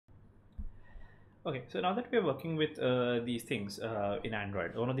Okay, so now that we're working with these things in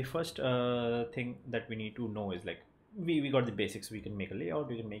Android, one of the first thing that we need to know is like we got the basics. We can make a layout,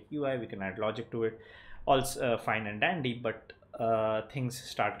 we can make UI, we can add logic to it, all fine and dandy. But things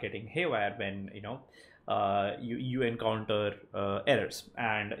start getting haywire when you encounter errors,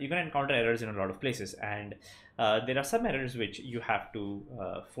 and you can encounter errors in a lot of places. And there are some errors which you have to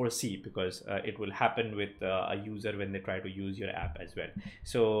foresee because it will happen with a user when they try to use your app as well.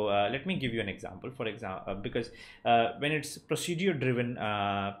 So let me give you an example. For example, because when it's procedure driven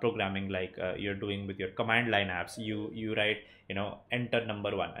programming, like you're doing with your command line apps, you write enter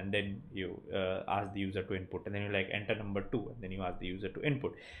number one, and then you ask the user to input, and then you like enter number two, and then you ask the user to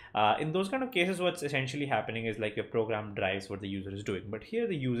input. In those kind of cases, what's essentially happening is like your program drives what the user is doing, but here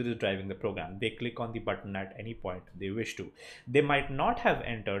the user is driving the program. They click on the button at any point they wish to. They might not have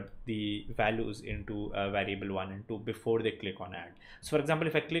entered the values into variable 1 and 2 before they click on add. So for example,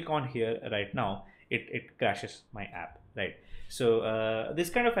 if I click on here right now, it crashes my app, right? So this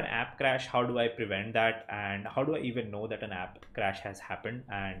kind of an app crash, how do I prevent that, and how do I even know that an app crash has happened,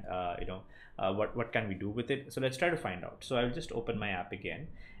 and what can we do with it? So let's try to find out. So I'll just open my app again,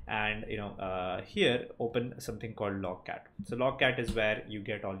 and here open something called logcat. So logcat is where you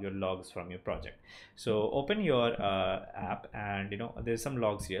get all your logs from your project. So open your app, and there's some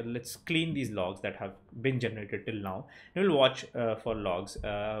logs here. Let's clean these logs that have been generated till now. We'll watch for logs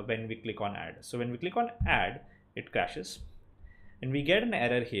when we click on add. So when we click on add, it crashes and we get an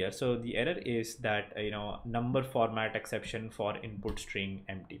error here. So the error is that number format exception for input string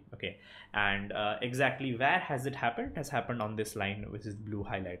empty. Okay, and exactly where has it happened? It has happened on this line, which is blue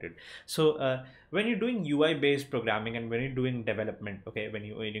highlighted. So when you're doing UI based programming and when you're doing development, okay, when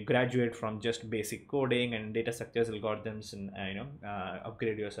you graduate from just basic coding and data structures, algorithms, and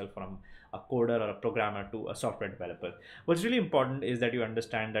upgrade yourself from a coder or a programmer to a software developer, what's really important is that you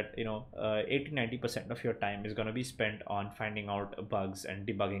understand that 80-90% of your time is going to be spent on finding out bugs and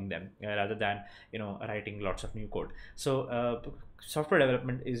debugging them, rather than writing lots of new code. So software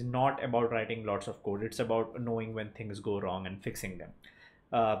development is not about writing lots of code. It's about knowing when things go wrong and fixing them.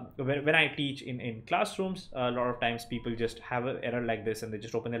 When I teach in classrooms, a lot of times people just have an error like this, and they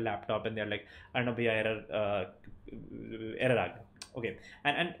just open their laptop and they're like, I don't know, bhaiya, error aa gaya. Okay,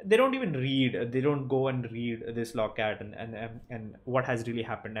 and they don't even read, they don't go and read this logcat and what has really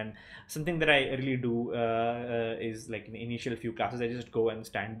happened. And something that I really do is like in the initial few classes, I just go and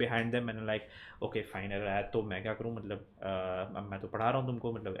stand behind them and I'm like, okay fine, error आया तो मैं क्या करूँ, मतलब मैं तो पढ़ा रहा हूँ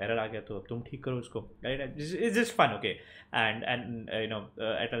तुमको, मतलब error आ गया तो अब तुम ठीक करो उसको, right? It's just fun. Okay, and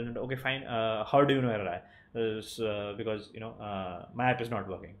I tell them, okay fine, how do you know error आया? Because my app is not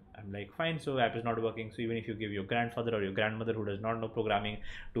working. I'm like, fine, so app is not working. So even if you give your grandfather or your grandmother who does not know programming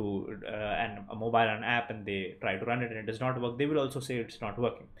to and a mobile and app, and they try to run it and it does not work, they will also say it's not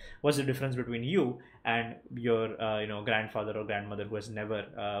working. What's the difference between you and your grandfather or grandmother who has never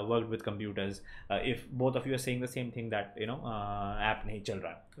worked with computers, if both of you are saying the same thing, that app nahi chal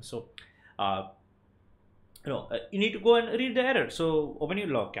raha? So you need to go and read the error. So open your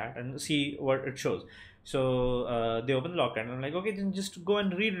logcat and see what it shows. So they open the logcat and I'm like, okay, then just go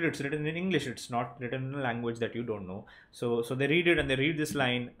and read it. It's written in English. It's not written in a language that you don't know. So they read it and they read this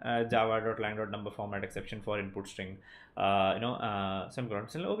line, java.lang.number format exception for input string, semicolon.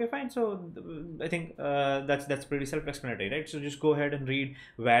 So okay, fine. So I think that's pretty self-explanatory, right? So just go ahead and read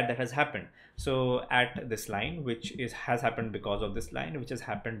where that has happened. So at this line, which has happened because of this line, which has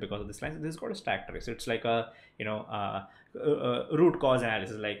happened because of this line. So this is called a stack trace. It's like a root cause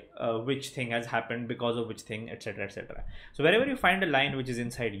analysis, like which thing has happened because of which thing, etc., etc. So wherever you find a line which is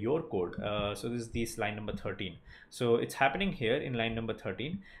inside your code, so this line number 13. So it's happening here in line number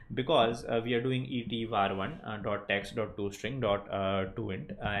 13 because we are doing et var1 dot text dot toString dot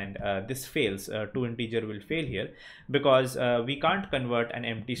toInt, and this fails. ToInteger will fail here because we can't convert an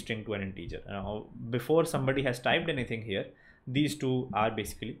empty string to an integer. Now, before somebody has typed anything here, these two are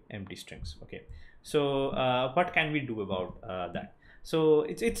basically empty strings. Okay, so what can we do about that? So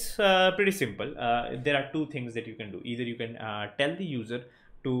it's pretty simple. There are two things that you can do. Either you can tell the user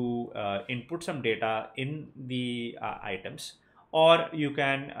to input some data in the items, or you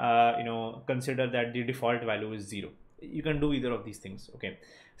can consider that the default value is 0. You can do either of these things. Okay,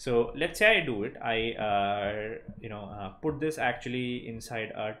 so let's say I do it. I put this actually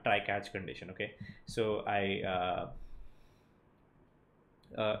inside a try catch condition. Okay, so I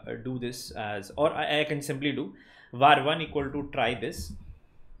do this as, or I can simply do var1 equal to try this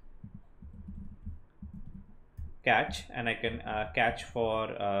catch, and I can catch for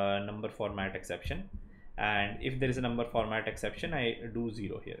number format exception, and if there is a number format exception, I do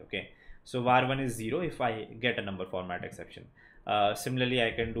 0 here. Okay, so var1 is 0 if I get a number format exception. Similarly,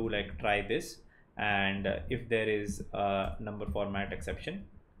 I can do like try this, and if there is a number format exception,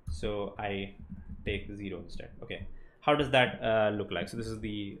 so I take 0 instead. Okay, how does that look like? So this is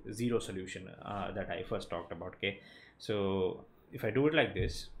the 0 solution that I first talked about. Okay, so if I do it like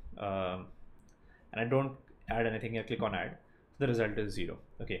this, and I don't add anything, I click on add, the result is 0.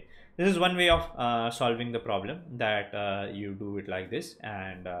 Okay, this is one way of solving the problem, that you do it like this,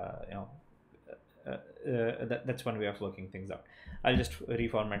 and that's one way of working things out. I'll just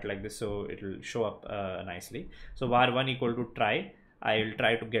reformat like this so it will show up nicely. So var1 equal to try, I will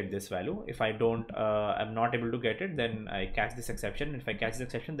try to get this value. If I don't, I'm not able to get it, then I catch this exception. If I catch this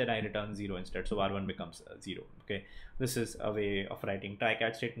exception, then I return 0 instead. So var1 becomes 0. Okay, this is a way of writing try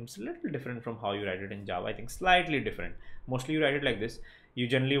catch statements. A little different from how you write it in Java. I think slightly different. Mostly you write it like this. You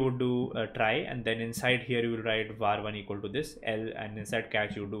generally would do a try, and then inside here you will write var1 equal to this L, and inside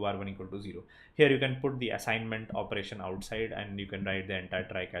catch you do var1 equal to 0. Here you can put the assignment operation outside, and you can write the entire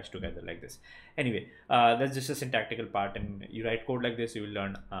try catch together like this. Anyway, that's just a syntactical part, and you write code like this, you will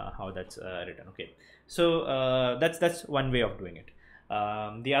learn how that's written. Okay, so that's one way of doing it.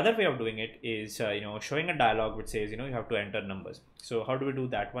 The other way of doing it is showing a dialog which says you have to enter numbers. So how do we do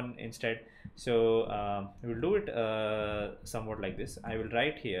that one instead? So we'll do it somewhat like this. I will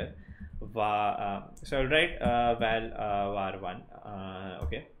write here so I'll write val var1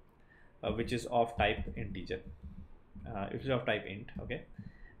 okay, which is of type integer, which is of type int. Okay,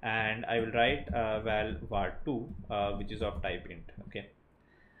 and I will write val var2 which is of type int. Okay,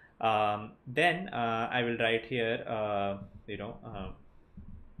 then I will write here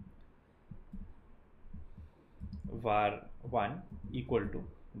var1 equal to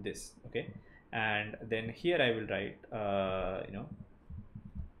this. Okay, and then here I will write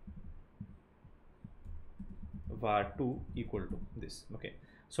var2 equal to this. Okay,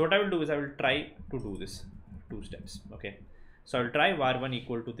 so what I will do is I will try to do this 2 steps. Okay, so I'll try var1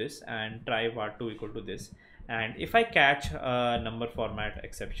 equal to this and try var2 equal to this, and if I catch a number format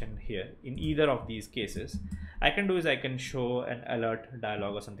exception here in either of these cases, I can do is I can show an alert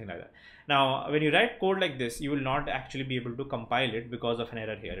dialog or something like that. Now when you write code like this, you will not actually be able to compile it because of an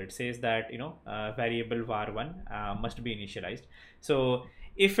error here. It says that variable var1 must be initialized. So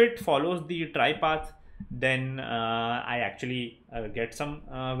if it follows the try path, then I actually get some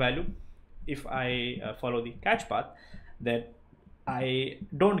value. If I follow the catch path, then I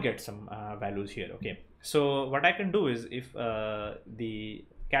don't get some values here. Okay, so what I can do is, if the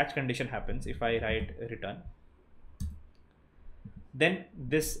catch condition happens, if I write return, then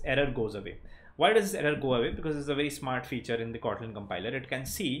this error goes away. Why does this error go away? Because it's a very smart feature in the Kotlin compiler. It can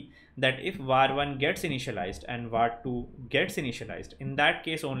see that if var1 gets initialized and var2 gets initialized, in that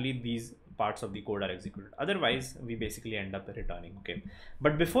case only these parts of the code are executed. Otherwise we basically end up returning. Okay,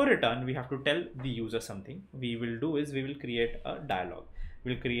 but before return we have to tell the user something. We will do is we will create a dialog.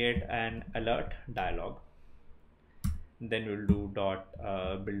 We'll create an alert dialog, then we'll do dot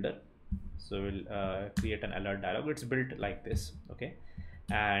builder. So we'll create an alert dialog. It's built like this. Okay,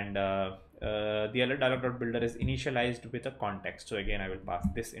 and the alert dialog.builder is initialized with a context. So again I will pass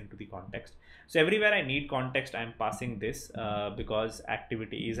this into the context. So everywhere I need context, I'm passing this because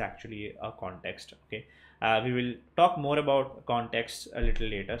activity is actually a context. Okay, we will talk more about context a little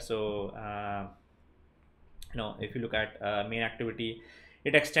later. So if you look at main activity,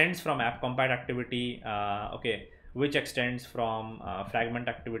 it extends from app compat activity, okay, which extends from fragment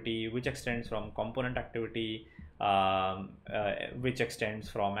activity, which extends from component activity, which extends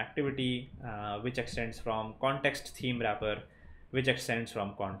from activity, which extends from context theme wrapper, which extends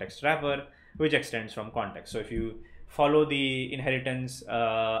from context wrapper, which extends from context. So if you follow the inheritance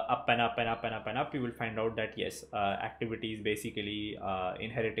up and up and up and up and up, you will find out that yes, activity is basically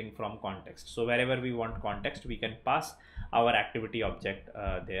inheriting from context. So wherever we want context, we can pass our activity object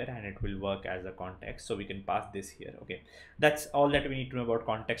there, and it will work as a context. So we can pass this here. Okay, that's all that we need to know about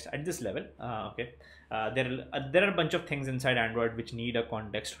context at this level. Okay, there are a bunch of things inside Android which need a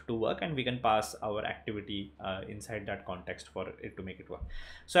context to work, and we can pass our activity inside that context for it to make it work.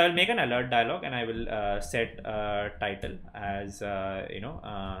 So I'll make an alert dialog, and I will set title as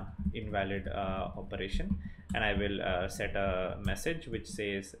invalid operation, and I will set a message which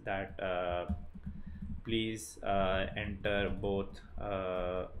says that please enter both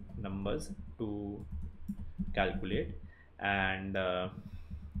numbers to calculate, and I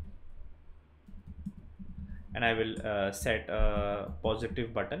will set a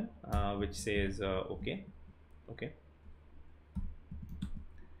positive button which says okay. Okay,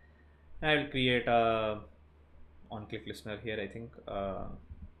 I will create a on click listener here, I think.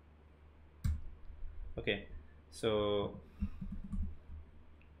 Okay, so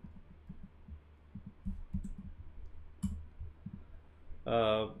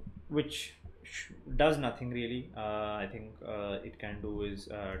which does nothing really. I think it can do is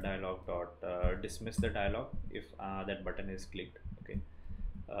dialog dot dismiss the dialog if that button is clicked. Okay.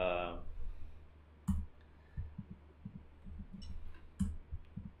 Uh,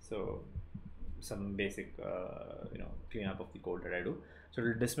 so some basic cleanup of the code that I do. So it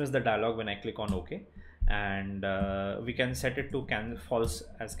will dismiss the dialog when I click on OK, and we can set it to false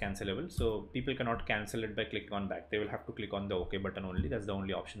as cancelable. So people cannot cancel it by clicking on back. They will have to click on the OK button only. That's the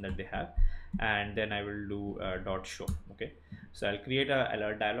only option that they have. And then I will do dot show. Okay, so I'll create a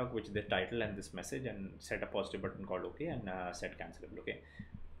alert dialog which the title and this message, and set a positive button called OK, and set cancelable. Okay,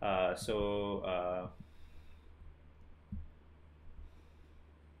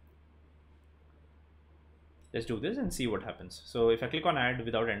 let's do this and see what happens. So if I click on add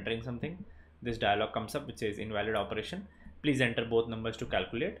without entering something, this dialog comes up which says invalid operation. Please enter both numbers to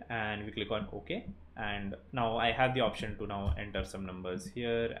calculate, and we click on OK. And now I have the option to now enter some numbers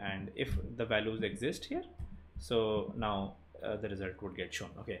here, and if the values exist here, so now the result would get shown.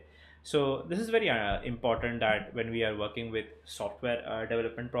 Okay, so this is very important that when we are working with software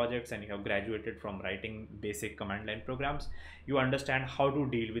development projects and you have graduated from writing basic command line programs, you understand how to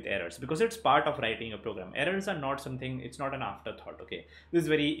deal with errors, because it's part of writing a program. Errors are not something, it's not an afterthought. Okay, this is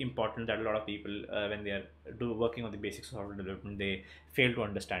very important that a lot of people when they are working on the basics of software development, they fail to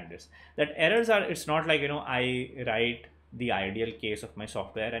understand this, that errors are, it's not like, I write the ideal case of my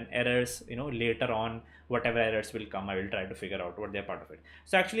software and errors, later on whatever errors will come, I will try to figure out what they're part of it.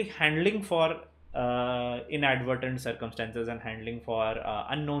 So actually handling for inadvertent circumstances and handling for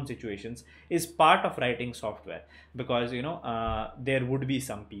unknown situations is part of writing software, because there would be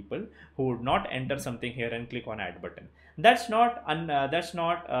some people who would not enter something here and click on add button. That's not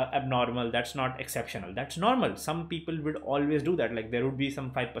abnormal, that's not exceptional, that's normal. Some people would always do that. Like there would be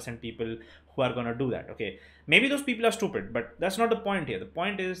some 5% people who are going to do that. Okay, maybe those people are stupid, but that's not the point here. The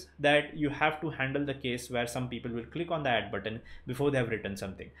point is that you have to handle the case where some people will click on the add button before they have written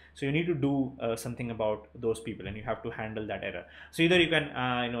something. So you need to do something about those people, and you have to handle that error. So either you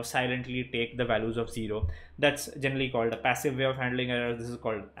can silently take the values of 0. That's generally called a passive way of handling errors. This is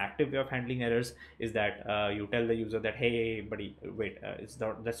called active way of handling errors, is that you tell the user that, hey buddy, wait,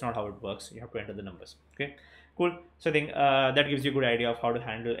 that's not how it works, you have to enter the numbers. Okay, cool. So I think that gives you a good idea of how to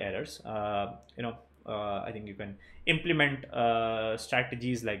handle errors. I think you can implement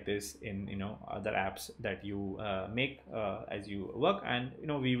strategies like this in other apps that you make as you work, and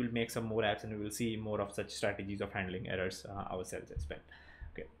we will make some more apps and we will see more of such strategies of handling errors ourselves as well.